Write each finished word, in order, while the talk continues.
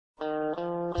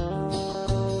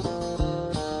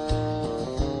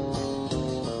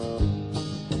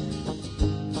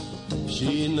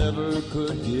never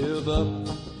could give up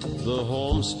the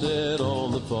homestead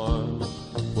on the farm,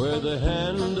 where they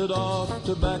handed off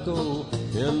tobacco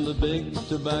in the big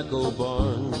tobacco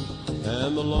barn,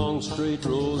 and the long straight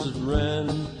rows that ran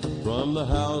from the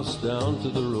house down to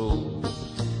the road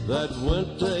that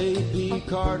went to A.P.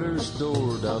 Carter's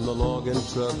store. Down the logging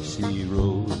truck she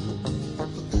rode.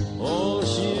 Oh,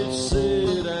 she'd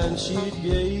sit and she'd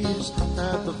gaze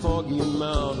at the foggy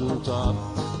mountain top,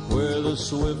 where the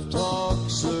Swift Hawk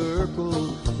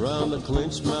circled round the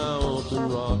Clinch Mountain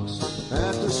rocks.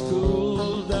 After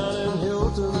school down in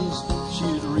Hilton's,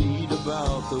 she'd read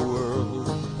about the world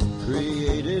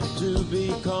created to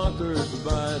be conquered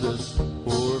by this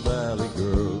poor valley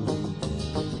girl.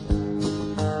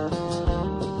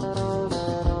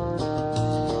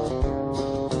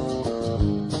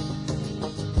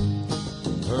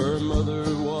 Her mother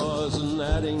was an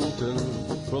Addington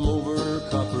from over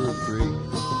Copper Creek.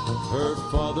 Her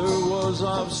father was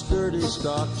of sturdy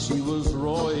stock, she was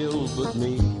royal but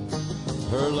meek.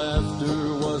 Her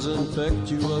laughter was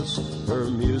infectious, her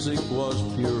music was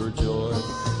pure joy.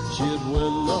 She'd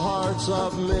win the hearts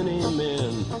of many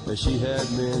men, as she had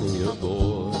many a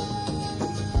boy.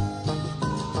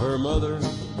 Her mother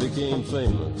became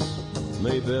famous,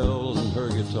 Maybelle and her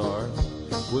guitar,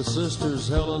 with sisters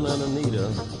Helen and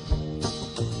Anita.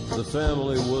 The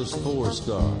family was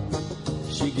 4-star.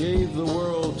 She gave the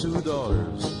world 2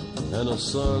 daughters and a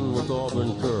son with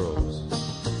auburn curls.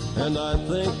 And I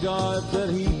thank God that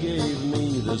he gave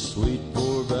me this sweet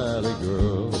poor valley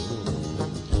girl.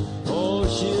 Oh,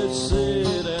 she'd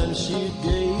sit and she'd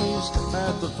gaze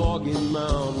at the foggy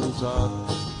mountain top,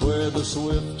 where the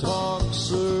Swift Hawk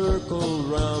circled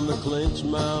round the Clinch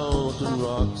Mountain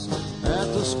rocks. At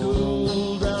the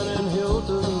school down in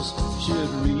Hilton's,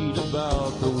 she'd read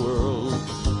about the world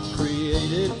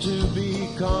created to be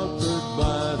conquered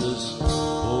by this